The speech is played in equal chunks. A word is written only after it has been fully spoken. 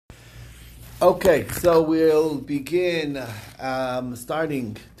Okay, so we'll begin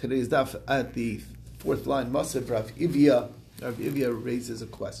starting today's daf at the fourth line. Masav Rav Ivya. Rav Ivya raises a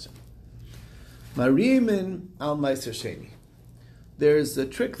question. Marimin al Meiser Sheni. There's a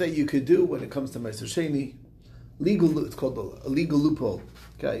trick that you could do when it comes to Meiser Sheni. It's called a legal loophole.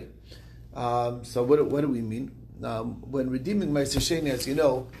 Okay, so what do we mean? When redeeming Meiser Sheni, as you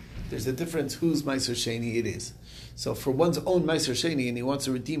know, there's a difference whose Meiser Sheni it is. So for one's own Meiser Sheni and he wants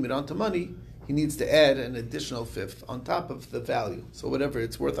to redeem it onto money, he needs to add an additional fifth on top of the value. So whatever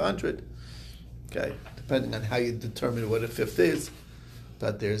it's worth 100, okay, depending on how you determine what a fifth is,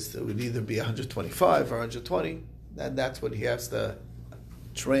 but it would either be 125 or 120, and that's what he has to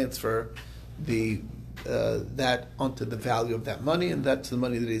transfer that onto the value of that money, and that's the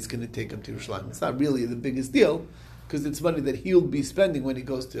money that he's going to take up to Yerushalayim. It's not really the biggest deal, because it's money that he'll be spending when he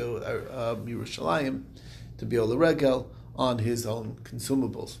goes to Yerushalayim to be Ola Regel on his own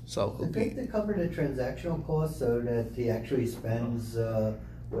consumables. So I think they cover the transactional cost so that he actually spends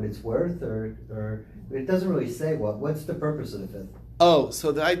what it's worth, or it doesn't really say what's the purpose of the fifth. Oh,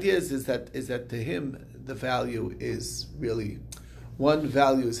 so the idea is that to him the value is really one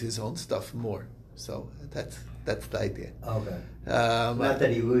value is his own stuff more. So that's the idea. Okay. Not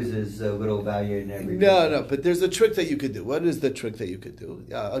that he loses a little value in every. No. But there's a trick that you could do. What is the trick that you could do?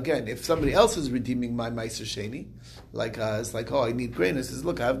 Again, if somebody else is redeeming my Meiser Sheni, it's like, I need grain. I says,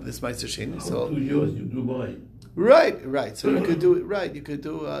 look, I have this Meiser Sheni. So to yours, you do mine. Right. So you could do it. Right, you could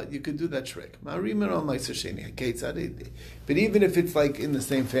do that trick. Marimin on Meiser Sheni. But even if it's like in the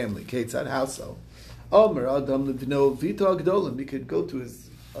same family, Ketzad, how so? Omer Adam Levino Vito Agdolim. He could go to his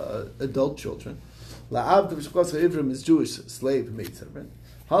adult children. La'avd Ivrim is Jewish slave maidservant.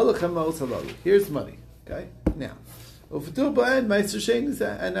 Here's money. Okay, now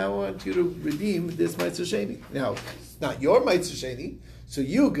and I want you to redeem this Meiser Sheni. Now it's not your Meiser Sheni, so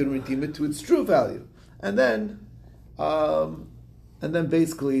you can redeem it to its true value, and then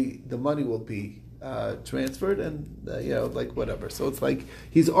basically the money will be transferred, and like whatever. So it's like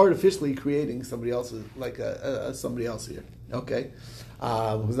he's artificially creating somebody else's, like somebody else here. Okay.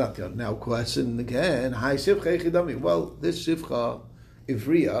 Who's not the now question again? Hi Shivcha Echidami. Well, this Shivcha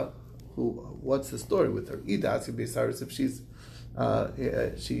Ivriya, what's the story with her? If she's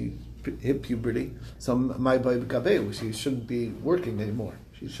she hit puberty, so my baby Gabe, she shouldn't be working anymore.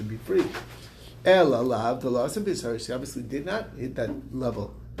 She should be free. Ella Lav the loss of Bisar. She obviously did not hit that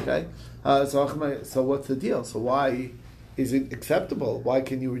level. Okay, so what's the deal? So why is it acceptable? Why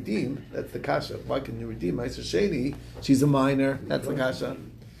can you redeem? That's the kasha. Why can you redeem Meiser Sheni? She's a minor. That's the kasha.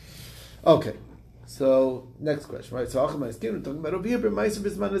 Okay. So next question, right? So we're talking about over here, Meiser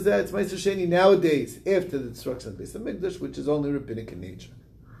Bisman is that it's Meiser Sheni nowadays after the destruction of the Beis Hamikdash, which is only rabbinic in nature.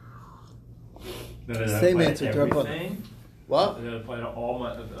 Same answer to Rabbanan. What? Does that apply to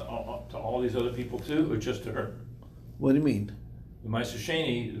all these other people too, or just to her? What do you mean? The Meiser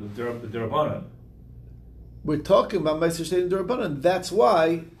Sheni, the Rabbanan. We're talking about Meiser Sheni D'Rabbanan. That's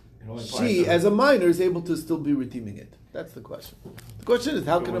why she, as a minor, is able to still be redeeming it. That's the question. The question is,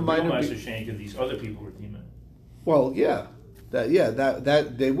 how can a minor be... Meiser Sheni, can these other people redeem it? Well,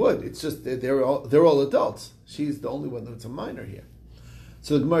 that they would. It's just that they're all adults. She's the only one that's a minor here.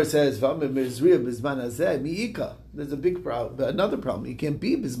 So the Gemara says, there's a big problem, another problem. You can't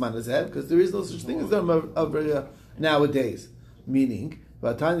be Bisman Hazeh because there is no such thing as them nowadays. Meaning,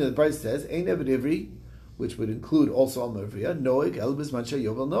 the price says, Ein Eved Ivri, which would include also Amavriya, Noeg, El Bisman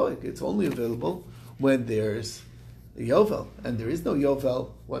Yovel Noeg. It's only available when there's a Yovel, and there is no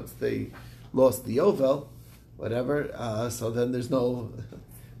Yovel once they lost the Yovel, whatever. So then there's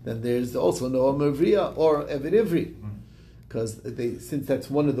also no Amavriya or Eved Ivri, because since that's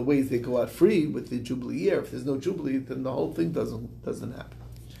one of the ways they go out free with the Jubilee year. If there's no Jubilee, then the whole thing doesn't happen.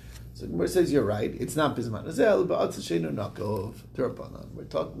 So Gemara says you're right. It's not Bisman Hazel, but Atzashenu Nakov Terumah. We're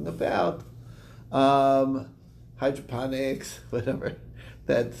talking about hydroponics, whatever.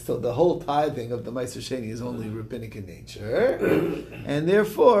 So the whole tithing of the Meiser Sheni is only rabbinic in nature, and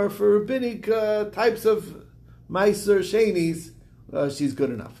therefore for rabbinic types of Meiser Shenis, she's good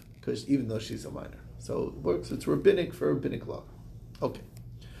enough because even though she's a minor, so it works. It's rabbinic for rabbinic law. Okay,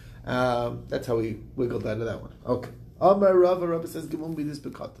 that's how we wiggled out of that one. Okay, Amar Rava says Gimon Bidis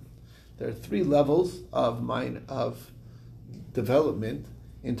Bekatim. There are three levels of development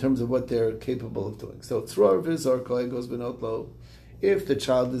in terms of what they're capable of doing. So Tzror Vizor Koegos Benotlo, if the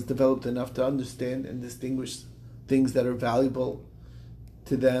child is developed enough to understand and distinguish things that are valuable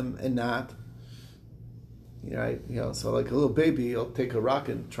to them and not, right? So like a little baby, he'll take a rock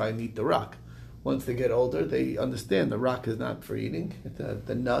and try and eat the rock. Once they get older, they understand the rock is not for eating.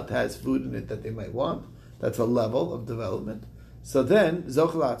 The nut has food in it that they might want. That's a level of development. So then,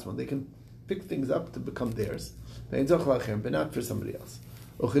 Zochel Atzman, they can pick things up to become theirs, but not for somebody else.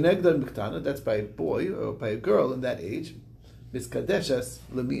 That's by a boy or by a girl in that age. Miskadeshes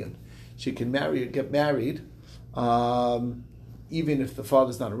lemion. She can get married, even if the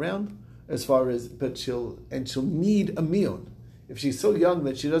father's not around. But she'll need a miyun. If she's so young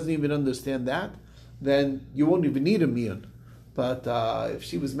that she doesn't even understand that, then you won't even need a miyun. But if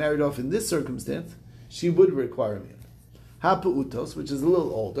she was married off in this circumstance, she would require a miyun. Ha'pu'utos, which is a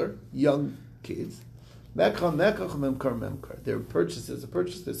little older, young kids. Mekach memkar memkar. Their purchase is a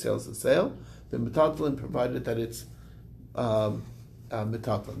purchase, their sale is a sale. The metatlin, provided that it's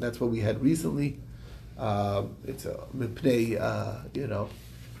metatlin. That's what we had recently. It's a mipnei,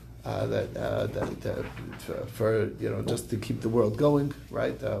 for just to keep the world going,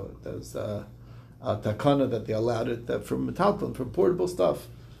 right? There's takana that they allowed it that from metalton, from portable stuff.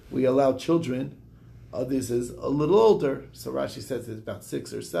 We allow children. This is a little older, so Rashi says it's about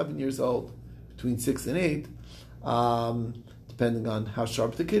 6 or 7 years old, between 6 and 8, depending on how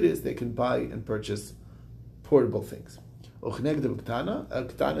sharp the kid is. They can buy and purchase portable things. Ketana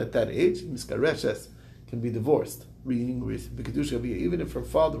at that age, miskareshes, can be divorced. Even if her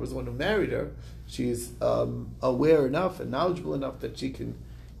father was the one who married her, she's aware enough and knowledgeable enough that she can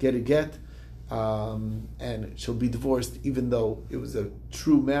get a get, and she'll be divorced even though it was a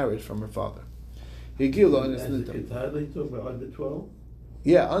true marriage from her father. As a Ketana, you talk about under 12?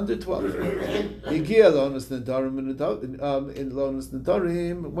 Yeah, under 12. Higia lonus nedarim in lonus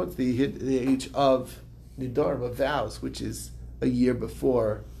nedarim, once they hit the age of nedarim, of vows, which is a year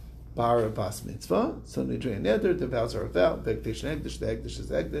before bar bas mitzvah, so nidrei neder, the vows are a vow, v'ekdesh negdesh, the ekdesh is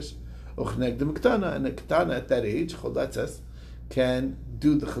ekdesh, uchnegdem ketana, and a ketana at that age, cholatzes, can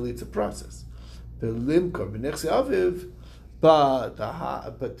do the chalitza process. V'limkor b'nechsi aviv, but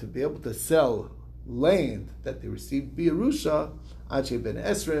to be able to sell land that they received b'Yerusha, Ache ben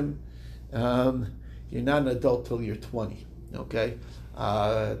Esrim, you're not an adult till you're 20. Okay,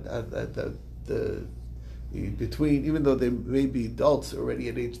 between, even though they may be adults already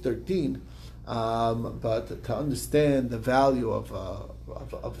at age 13, but to understand the value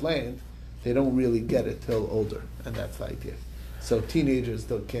of land, they don't really get it till older, and that's the idea. So teenagers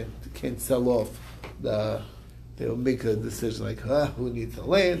can't sell off they'll make a decision like, who needs the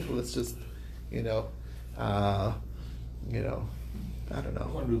land? Well, let's just, I don't know. I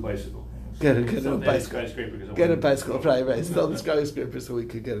want to do a bicycle. Get a bicycle. Get a bicycle, right. Sell the skyscraper so we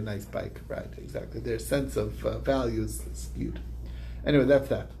could get a nice bike. Right, exactly. Their sense of value is skewed. Anyway, that's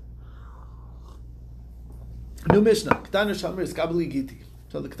that. New Mishnah. Ketana Shamir is Kabbalah Gittin.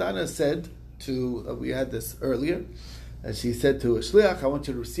 So the Ketana said to, we had this earlier, and she said to a shliach, I want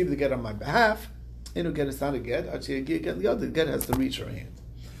you to receive the get on my behalf. Get is not a get. Actually, the other get has to reach her hand,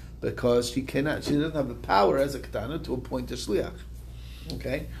 because she doesn't have the power as a Ketana to appoint a shliach.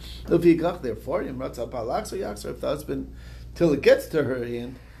 Okay, therefore, if the husband, till it gets to her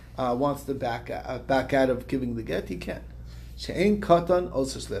hand, wants to back out of giving the get, he can. She'ein katan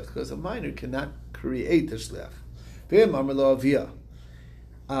also shliach, because a minor cannot create a shliach.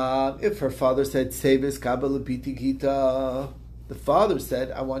 If her father said, "Sevis kabbalah biti gita," the father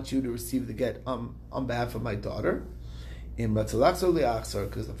said, "I want you to receive the get on behalf of my daughter." Because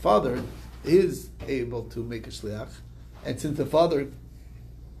the father is able to make a shliach, and since the father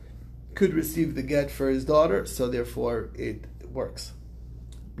could receive the get for his daughter, so therefore it works.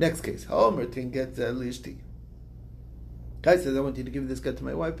 Next case, Ha'omertin gets lishti. Guy says, I want you to give this get to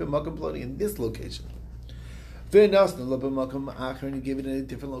my wife in this location. And you give it in a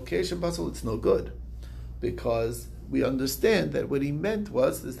different location, Basel, it's no good. Because we understand that what he meant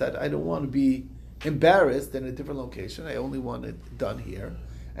is that I don't want to be embarrassed in a different location, I only want it done here.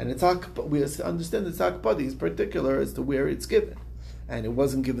 And we understand that Akbadi is particular as to where it's given. And it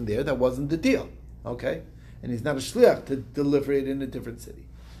wasn't given there, that wasn't the deal. Okay? And he's not a shliach to deliver it in a different city.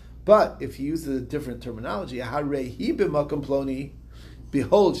 But if he uses a different terminology, Harehi b'makom ploni,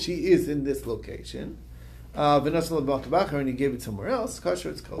 behold, she is in this location. And he gave it somewhere else, kosher,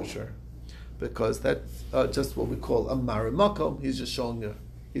 it's kosher. Because that's just what we call a marimakom. He's just showing you,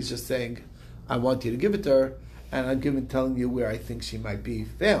 he's just saying, I want you to give it to her, and I'm telling you where I think she might be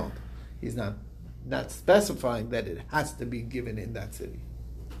found. He's not specifying that it has to be given in that city.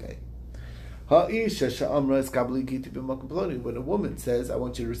 Okay. When a woman says, I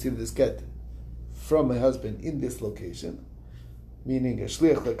want you to receive this get from my husband in this location, meaning a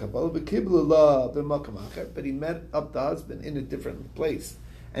shliach lekabbalah, but he met up the husband in a different place,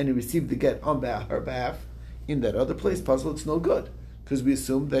 and he received the get on her behalf in that other place, puzzle, it's no good, because we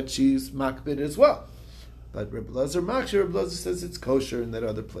assume that she's makbid as well. But Reb Lazar says it's kosher in that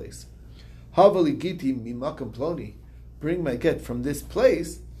other place. Havali giti mimakam ploni, bring my get from this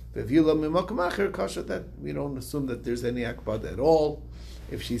place, V'vila mimakom acher kasha, that we don't assume that there's any akbada at all.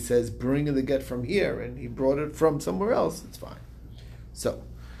 If she says bring the get from here and he brought it from somewhere else, it's fine. So,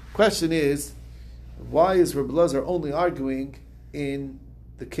 question is, why is Reb Elazar only arguing in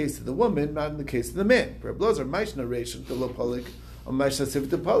the case of the woman, not in the case of the man? Reb Elazar, Maishna Reish, the Lopolik, or Maishna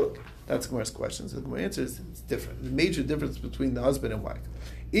Sivit the Polik. That's Gemara's question. So the Gemara answer is it's different. The major difference between the husband and wife.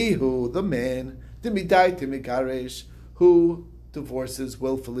 Ihu, the man, Dimidai Timigaresh, who divorces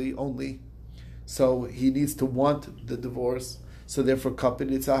willfully only. So he needs to want the divorce. So therefore,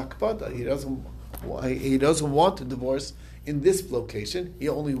 kapid it's akbada. He doesn't want to divorce in this location. He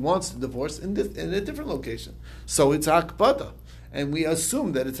only wants to divorce in a different location. So it's akbada, and we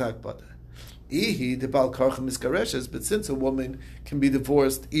assume that it's akbada. Ihi the bal karcha miskareshes, but since a woman can be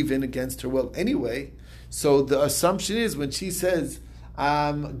divorced even against her will anyway, so the assumption is when she says,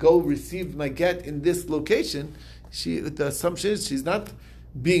 "Go receive my get in this location," the assumption is she's not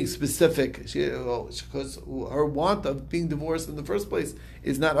being specific, because her want of being divorced in the first place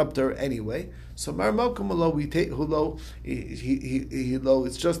is not up to her anyway. So Mar Malkum Hulo, we take Hulo,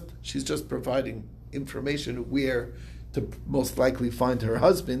 it's just she's just providing information where to most likely find her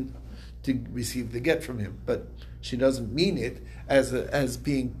husband to receive the get from him, but she doesn't mean it as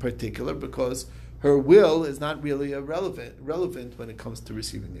being particular, because her will is not really relevant when it comes to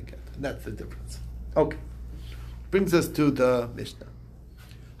receiving a get, and that's the difference. Okay, brings us to the Mishnah.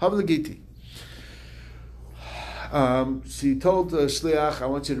 Gittin. She told the shliach, "I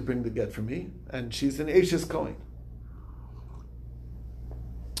want you to bring the get for me," and she's an Eishes Kohen.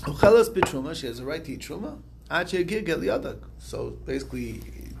 She has a right to eat truma. So basically,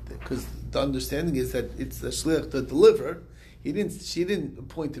 because the understanding is that it's the shliach to deliver. She didn't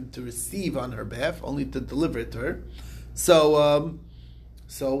appoint him to receive on her behalf, only to deliver it to her. So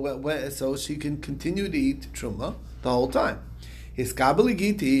she can continue to eat truma the whole time.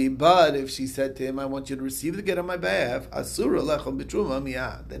 But if she said to him, "I want you to receive the get on my behalf," asura lechol b'truma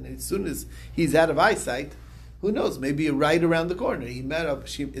miyad. Then as soon as he's out of eyesight, who knows? Maybe right around the corner, the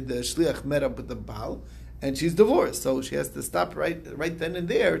shliach met up with the baal, and she's divorced, so she has to stop right then and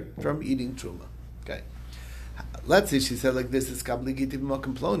there from eating truma. Okay. Let's say she said like this: "Is kabli giti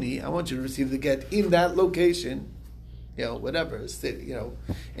b'makom ploni. I want you to receive the get in that location." Whatever city,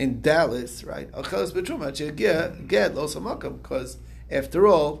 in Dallas, right? Because after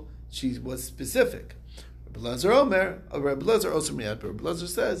all, she was specific. Reb Elazar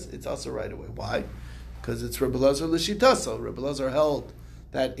says it's also right away. Why? Because it's Reb Elazar l'shitaso. Reb Elazar held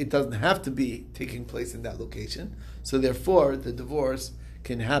that it doesn't have to be taking place in that location, so therefore the divorce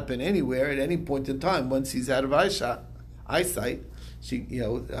can happen anywhere at any point in time once he's out of eyesight. It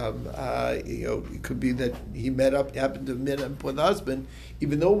could be that he happened to meet up with the husband,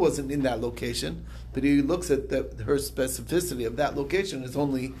 even though it wasn't in that location. But he looks at her specificity of that location is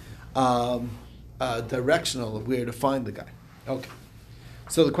only directional of where to find the guy. Okay.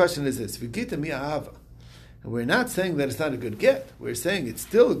 So the question is this: V'gita mi ahava. And we're not saying that it's not a good get. We're saying it's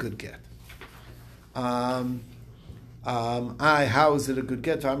still a good get. How is it a good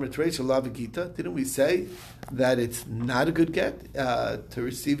get? Didn't we say that it's not a good get to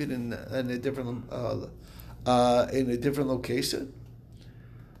receive it in a different location?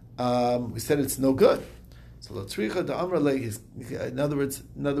 We said it's no good. So in other words,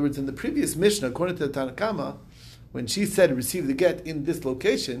 in the previous Mishnah, according to the Tanakama, when she said receive the get in this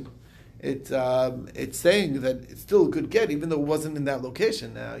location, it's saying that it's still a good get, even though it wasn't in that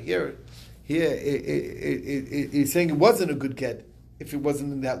location. Now here, he's saying it wasn't a good get if it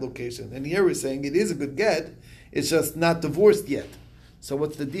wasn't in that location. And here we're saying it is a good get, it's just not divorced yet. So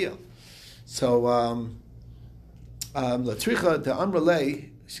what's the deal? So, Latricha, the Amrale,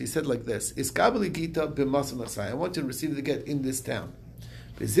 she said like this: Iskabeli Gita b'masam l'sai. I want you to receive the get in this town.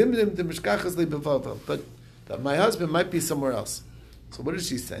 But my husband might be somewhere else. So what is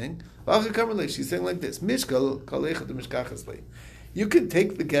she saying? She's saying like this: Mishkal kalecha de mishkachas li. You can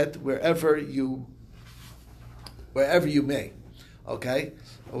take the get wherever you may, okay?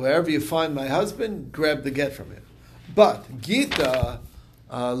 Wherever you find my husband, grab the get from him. But Gita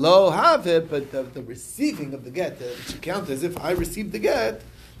lo have it, but the receiving of the get, should count as if I received the get.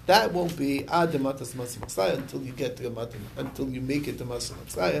 That won't be adematas masim until you get to until you make it to masim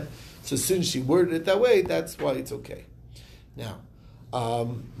matzaya. So since she worded it that way, that's why it's okay. Now,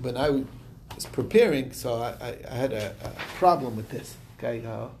 when I was preparing, so I had a problem with this. Okay,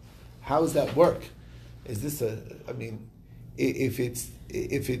 how does that work? Is this if it's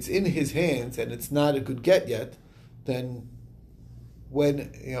in his hands and it's not a good get yet, then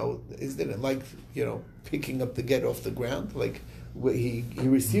when isn't it like picking up the get off the ground? Like he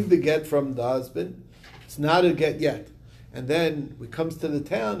received the get from the husband, it's not a get yet, and then it comes to the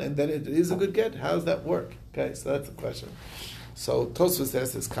town, and then it is a good get. How does that work? Okay, so that's the question. So Tosfos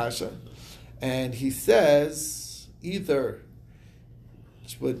asks this kasha, and he says either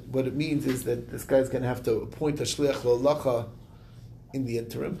what it means is that this guy's going to have to appoint a shliach lolacha in the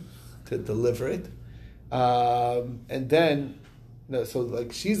interim to deliver it, and then. No, so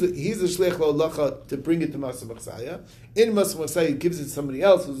like he's a shliach lolacha to bring it to Masa Machsaya. In Masa Machsaya, he gives it to somebody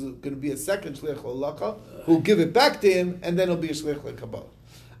else who's going to be a second shliach lolacha who'll give it back to him, and then it'll be a shliach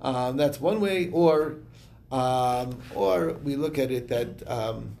lekabbalah. That's one way, or we look at it that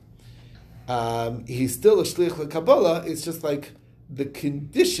he's still a shliach lekabbalah. It's just like the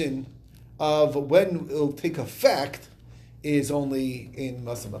condition of when it'll take effect is only in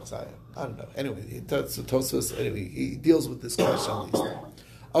Masa Machsaya. I don't know. Anyway, Tosfos, he deals with this question at least.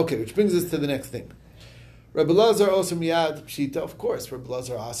 Okay, which brings us to the next thing. Rabbi Lazar also miyad pshita. Of course, Rabbi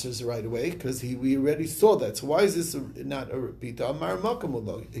Lazar answers right away because we already saw that. So why is this not a repeat?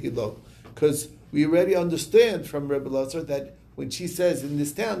 Because we already understand from Rabbi Lazar that when she says in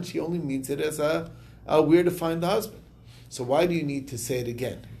this town, she only means it as where to find the husband. So why do you need to say it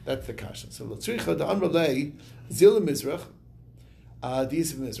again? That's the kasha. So l'tzricha the amrlei zil mizrach. The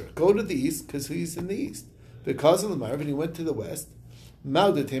east of Mizrach. Go to the east because he's in the east. Because of the Marav, and he went to the west.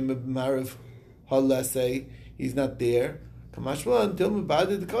 Maudet him Marav halesei. He's not there. Kamashwan till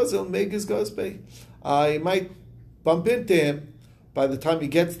mabaded the kozil make his gospe. You might bump into him by the time he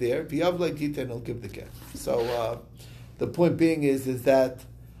gets there. V'yav like Gittin, he'll give the get. So the point being is that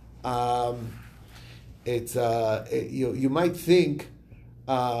you might think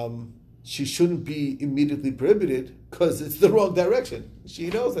she shouldn't be immediately prohibited because it's the wrong direction. She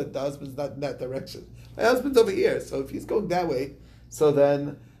knows that the husband's not in that direction. My husband's over here, so if he's going that way, so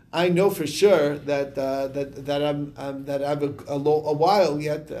then I know for sure that I have a while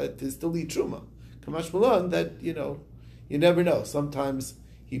yet to still eat truma. Kamash Malon, that you never know. Sometimes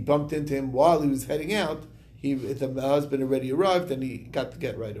he bumped into him while he was heading out. The husband already arrived, and he got the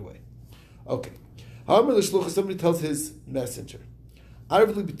get right away. Okay. However, somebody tells his messenger, I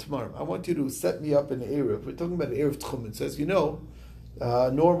want you to set me up in the Erev. We're talking about Erev Tchum. It says,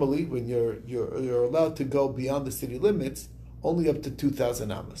 normally when you're allowed to go beyond the city limits, only up to 2,000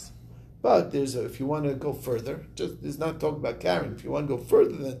 amas. But if you want to go further, it's not talking about carrying. If you want to go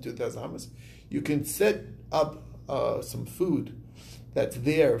further than 2,000 amas, you can set up some food that's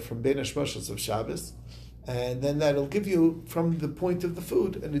there from Bein Hashmashos of Shabbos, and then that'll give you, from the point of the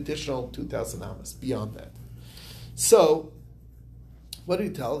food, an additional 2,000 amas beyond that. So, what did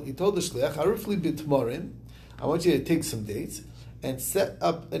he tell? He told the shliach, "Arufli b'tmorim, I want you to take some dates and set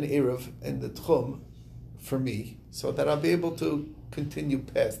up an erev in the tchum for me, so that I'll be able to continue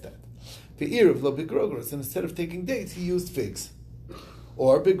past that." The erev lo b'grogros, and instead of taking dates, he used figs,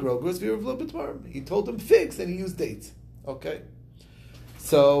 or b'grogros v'erev lo b'tmorim. He told him figs and he used dates. Okay.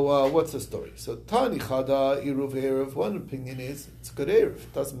 So what's the story? So Tani Chada Eruv Erev. One opinion is it's a good erev.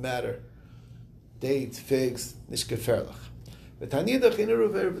 It doesn't matter. Dates, figs, nishkeferlach. But Tanidach in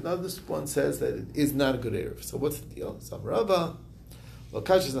Eruv Erev, another one says that it is not a good erev. So what's the deal? Some Rava.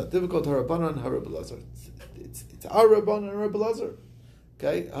 Lokash is not difficult. Harabanan, Harabelazar. It's our Rabbanan and Rabelazar.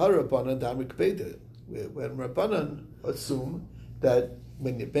 Okay, Harabanan Damik Beda. When Rabbanan assume that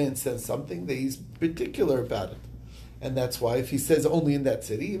when the Ben says something, that he's particular about it. And that's why if he says only in that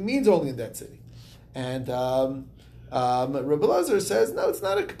city, it means only in that city. And Rabbi Lazar says, no, it's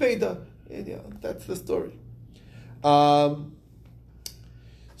not a kpeda. That's the story. Rabbi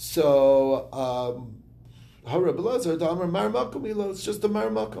Lazar, it's just a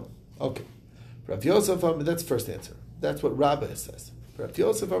marmakum. Okay. Rav Yosef, that's first answer. That's what Rabbah says. Rav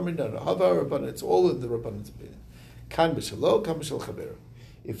Yosef, no, it's all in the Rabbanan's opinion. Kan b'shalo, kan b'shal chaveru.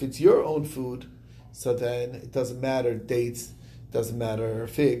 If it's your own food, so then it doesn't matter dates, doesn't matter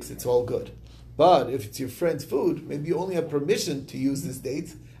figs, it's all good. But if it's your friend's food, maybe you only have permission to use his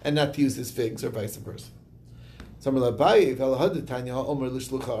dates and not to use his figs, or vice versa. He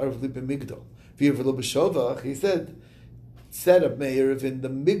said, set up Me'erev in the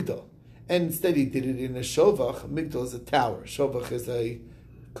Migdal. And instead he did it in a Shovach. Migdal is a tower. Shovach is a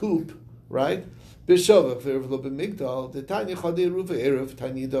coop, right? B'shovach v'erev lo b'migdal. The Tanya chadei eruv erev.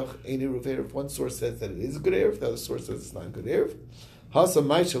 Tanya doch ein eruv erev. One source says that it is a good erev. The other source says it's not a good erev. Hasam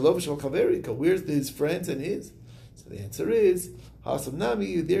mai shalov shal chaverika. Where's his friends and his? So the answer is Hasam nami.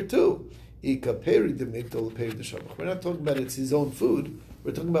 You there too. Ika peri the migdal peri the shovach. We're not talking about it's his own food.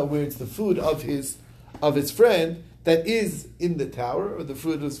 We're talking about where it's the food of his friend that is in the tower, or the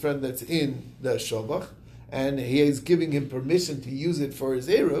food of his friend that's in the shovach, and he is giving him permission to use it for his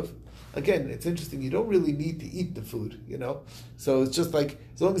erev. Again, it's interesting. You don't really need to eat the food, So it's just like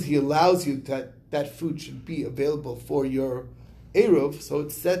as long as he allows you that food should be available for your Eruv, so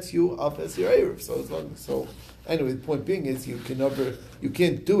it sets you up as your Eruv. So anyway, the point being is you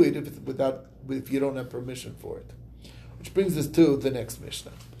can't do it if you don't have permission for it. Which brings us to the next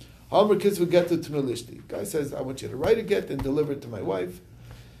Mishnah. Hamar Kisvu Getu Tunulishti. Guy says, I want you to write a get and deliver it to my wife.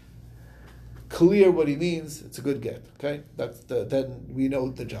 Clear what he means, it's a good get. Okay? Then we know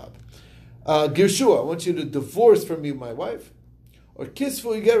the job. Girshua, I want you to divorce from me my wife. Or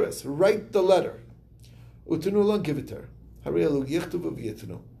Kisvu Igeres, write the letter. Utunula, give it to her.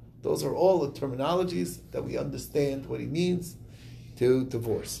 Those are all the terminologies that we understand what he means to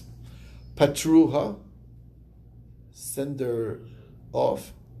divorce. Patruha, send her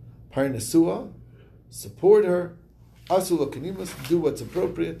off. Parnasua, support her. Asul kanimus, do what's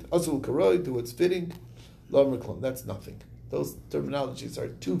appropriate. Asul karoi, do what's fitting. Lo merklum, that's nothing. Those terminologies are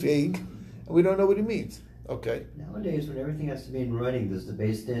too vague, and we don't know what he means. Okay. Nowadays, when everything has to be in writing, does the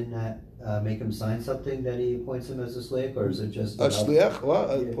Beis Din make him sign something that he appoints him as a slave, or is it just a shliach?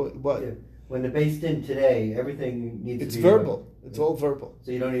 What? Yeah. When the Beis Din today, everything needs it's to be verbal. It's all verbal.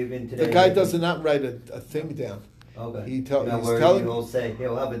 So you don't even today. The guy does not write a thing down. Okay. He's where telling. He'll say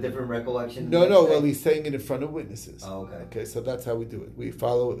he'll have a different recollection. No. Well, he's saying it in front of witnesses. Oh, okay. Okay, so that's how we do it. We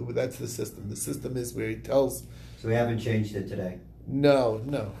follow. That's the system. The system is where he tells. So we haven't changed it today. No.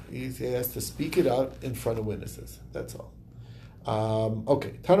 He has to speak it out in front of witnesses. That's all.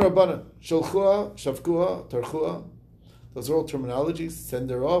 Okay. Tana Rabbana, Sholchua, Shavkua, Tarchua. Those are all terminologies. Send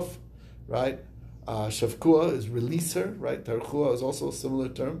her off, right? Shavkua is release her, right? Tarchua is also a similar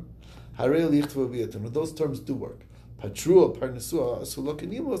term. Those terms do work. Patrua, Parnasua, Asula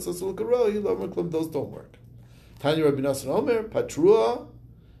Kanimos, Asula Karoi, those don't work. Tanya Rabbi Nassan Omer, Patrua,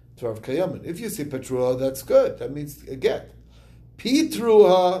 Tarav Kayaman. If you say Patrua, that's good. That means a get.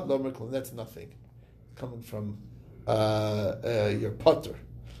 Pitruha, that's nothing. Coming from your potter.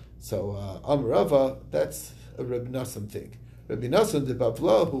 So Amarava, that's a Rabbi Nassan thing. Rabbi Nassan de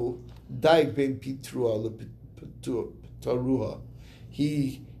Bavlahu, Daig ben Pitrua Taruha.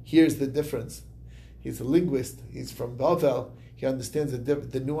 He hears the difference. He's a linguist. He's from Bavel. He understands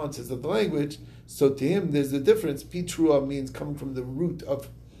the nuances of the language. So to him, there's a difference. Pitrua means coming from the root of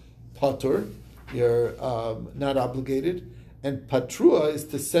patur. You're not obligated. And patrua is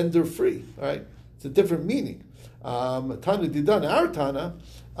to send her free. All right? It's a different meaning. Tana Didan, our Tana,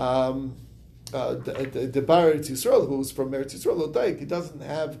 the Bar Eretz Yisrael, who's from Eretz Yisrael, Odaik, he doesn't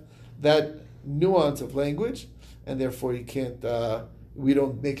have that nuance of language, and therefore he can't. We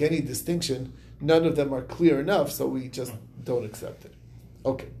don't make any distinction. None of them are clear enough, so we just don't accept it.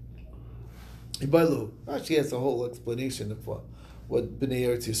 Okay. Ibailu, Rashi has a whole explanation of what Bnei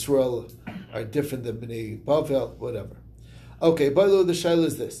Eretz Yisrael are different than Bnei Bavel, whatever. Okay, Ibailu, the shaila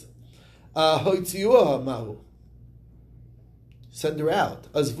is this. Hoitziyuha mahu. Send her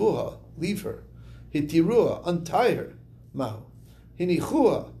out. Azvuha, leave her. Hitiruha, untie her. Mahu.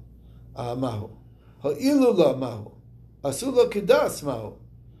 Hinichuha, mahu. Ha'ilula mahu. Asula kedas mahu.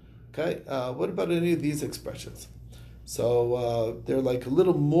 Okay, what about any of these expressions? So they're like a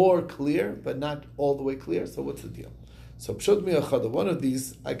little more clear, but not all the way clear. So what's the deal? So pshut mi'achada, one of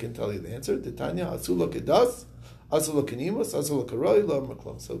these I can tell you the answer. Titania asula kedas, asula kenimus, asula karoi, lo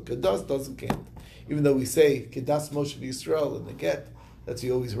maklom. So kedas doesn't count, even though we say kedas Moshe Yisrael in the get. That's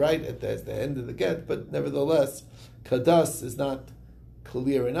you always write at the end of the get, but nevertheless, kedas is not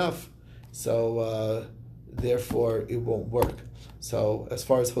clear enough. So therefore it won't work. So as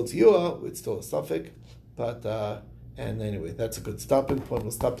far as Hotziyua, it's still a suffix, but and anyway, that's a good stopping point.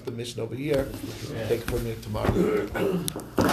 We'll stop the mission over here. Take it from here tomorrow.